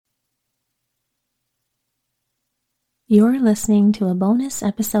You're listening to a bonus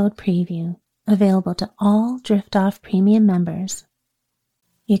episode preview available to all Drift Off Premium members.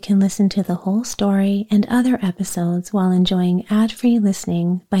 You can listen to the whole story and other episodes while enjoying ad-free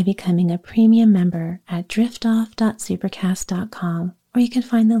listening by becoming a premium member at driftoff.supercast.com, or you can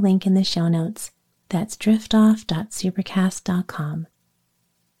find the link in the show notes. That's driftoff.supercast.com.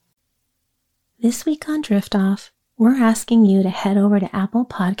 This week on Drift Off, we're asking you to head over to Apple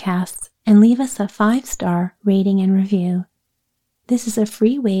Podcasts and leave us a 5-star rating and review. This is a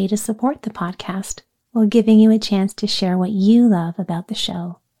free way to support the podcast while giving you a chance to share what you love about the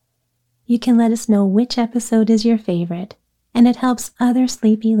show. You can let us know which episode is your favorite, and it helps other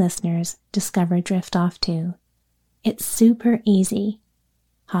sleepy listeners discover Drift Off too. It's super easy.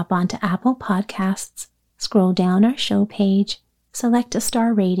 Hop onto Apple Podcasts, scroll down our show page, select a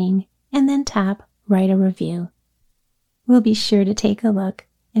star rating, and then tap Write a Review. We'll be sure to take a look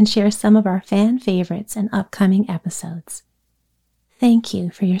and share some of our fan favorites and upcoming episodes. Thank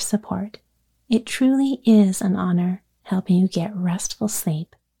you for your support. It truly is an honor helping you get restful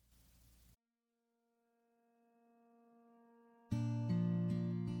sleep.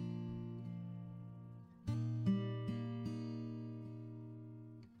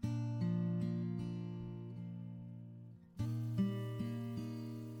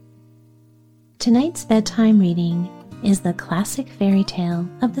 Tonight's bedtime reading is the classic fairy tale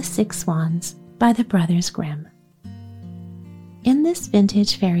of the 6 Swans by the Brothers Grimm. In this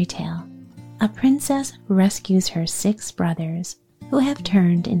vintage fairy tale, a princess rescues her 6 brothers who have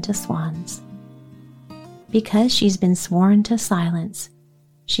turned into swans. Because she's been sworn to silence,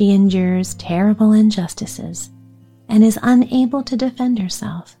 she endures terrible injustices and is unable to defend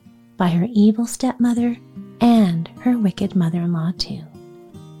herself by her evil stepmother and her wicked mother-in-law too.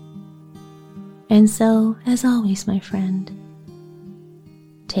 And so, as always, my friend,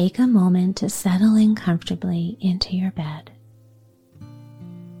 take a moment to settle in comfortably into your bed.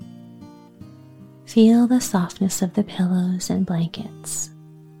 Feel the softness of the pillows and blankets,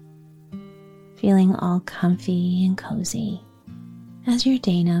 feeling all comfy and cozy as your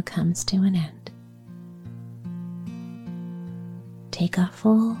day now comes to an end. Take a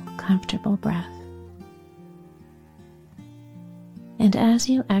full, comfortable breath. And as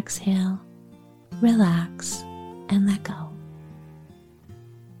you exhale, relax and let go.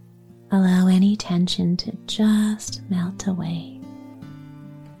 Allow any tension to just melt away,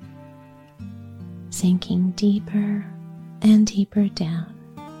 sinking deeper and deeper down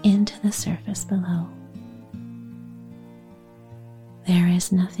into the surface below. There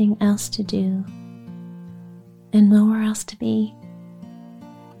is nothing else to do and nowhere else to be.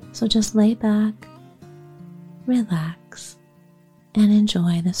 So just lay back, relax, and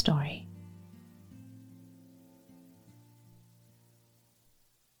enjoy the story.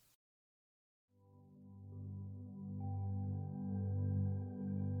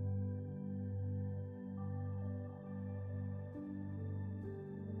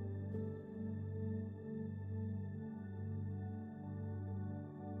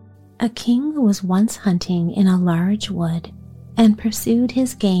 A king was once hunting in a large wood and pursued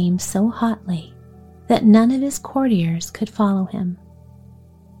his game so hotly that none of his courtiers could follow him.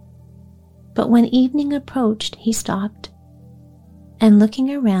 But when evening approached, he stopped, and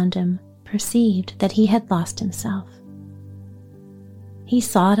looking around him, perceived that he had lost himself. He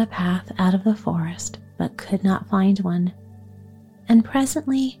sought a path out of the forest, but could not find one, and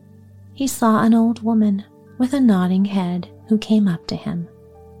presently he saw an old woman with a nodding head who came up to him.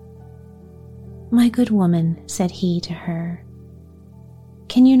 "My good woman," said he to her,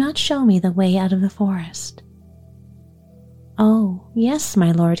 "can you not show me the way out of the forest?" "Oh, yes,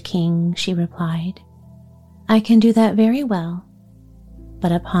 my lord king," she replied. "I can do that very well,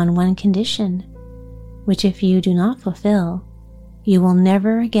 but upon one condition, which if you do not fulfill, you will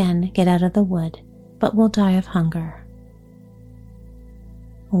never again get out of the wood, but will die of hunger."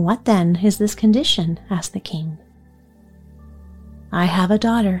 "What then is this condition?" asked the king. "I have a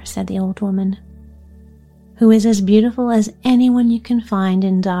daughter," said the old woman, "who is as beautiful as anyone you can find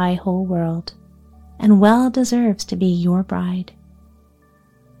in thy whole world, and well deserves to be your bride.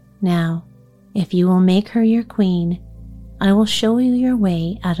 Now, if you will make her your queen, I will show you your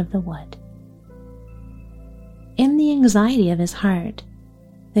way out of the wood." In the anxiety of his heart,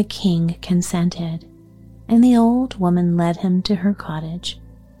 the king consented, and the old woman led him to her cottage,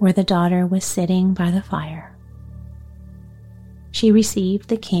 where the daughter was sitting by the fire. She received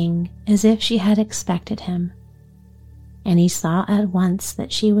the king as if she had expected him, and he saw at once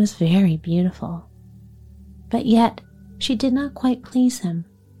that she was very beautiful. But yet she did not quite please him,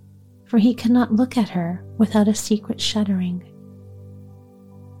 for he could not look at her without a secret shuddering.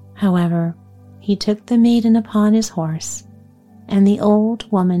 However, he took the maiden upon his horse, and the old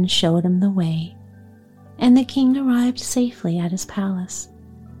woman showed him the way, and the king arrived safely at his palace,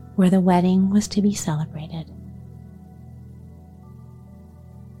 where the wedding was to be celebrated.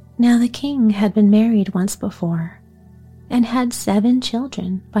 Now the king had been married once before, and had 7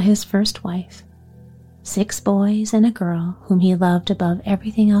 children by his first wife, 6 boys and a girl whom he loved above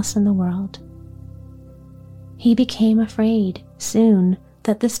everything else in the world. He became afraid soon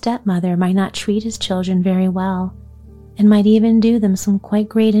that the stepmother might not treat his children very well, and might even do them some quite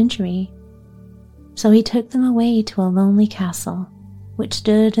great injury. So he took them away to a lonely castle, which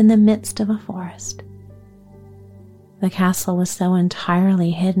stood in the midst of a forest. The castle was so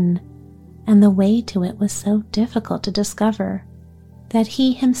entirely hidden, and the way to it was so difficult to discover, that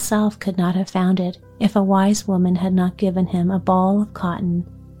he himself could not have found it if a wise woman had not given him a ball of cotton,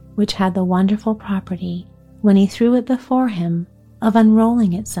 which had the wonderful property, when he threw it before him, of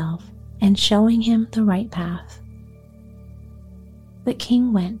unrolling itself and showing him the right path. The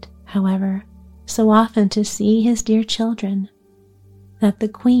king went, however, so often to see his dear children, that the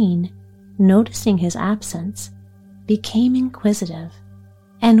queen, noticing his absence, became inquisitive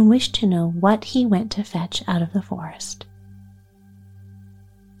and wished to know what he went to fetch out of the forest.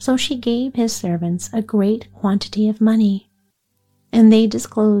 So she gave his servants a great quantity of money, and they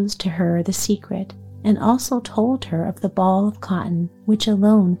disclosed to her the secret, and also told her of the ball of cotton which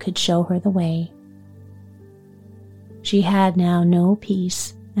alone could show her the way. She had now no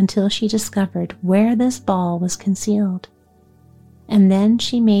peace until she discovered where this ball was concealed, and then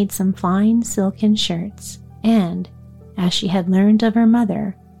she made some fine silken shirts, and, as she had learned of her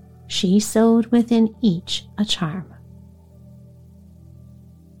mother, she sewed within each a charm.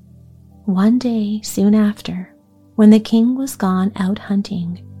 One day soon after, when the king was gone out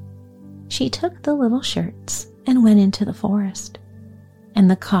hunting, she took the little shirts and went into the forest,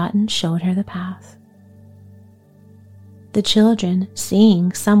 and the cotton showed her the path. The children,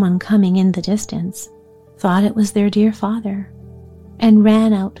 seeing someone coming in the distance, thought it was their dear father, and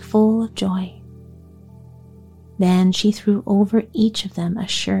ran out full of joy. Then she threw over each of them a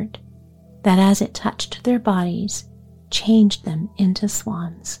shirt that, as it touched their bodies, changed them into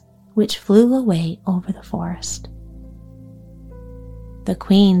swans, which flew away over the forest. The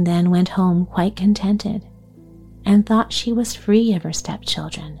queen then went home quite contented, and thought she was free of her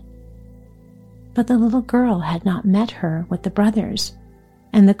stepchildren. But the little girl had not met her with the brothers,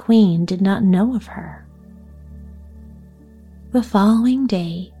 and the queen did not know of her. The following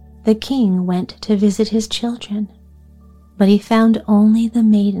day, the king went to visit his children, but he found only the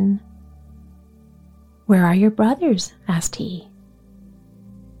maiden. "Where are your brothers?" asked he.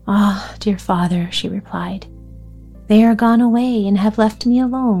 "Ah, dear father," she replied, "they are gone away and have left me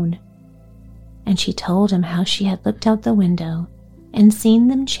alone." And she told him how she had looked out the window and seen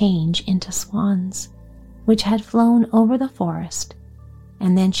them change into swans, which had flown over the forest,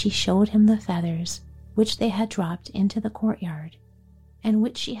 and then she showed him the feathers which they had dropped into the courtyard, and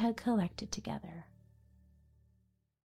which she had collected together.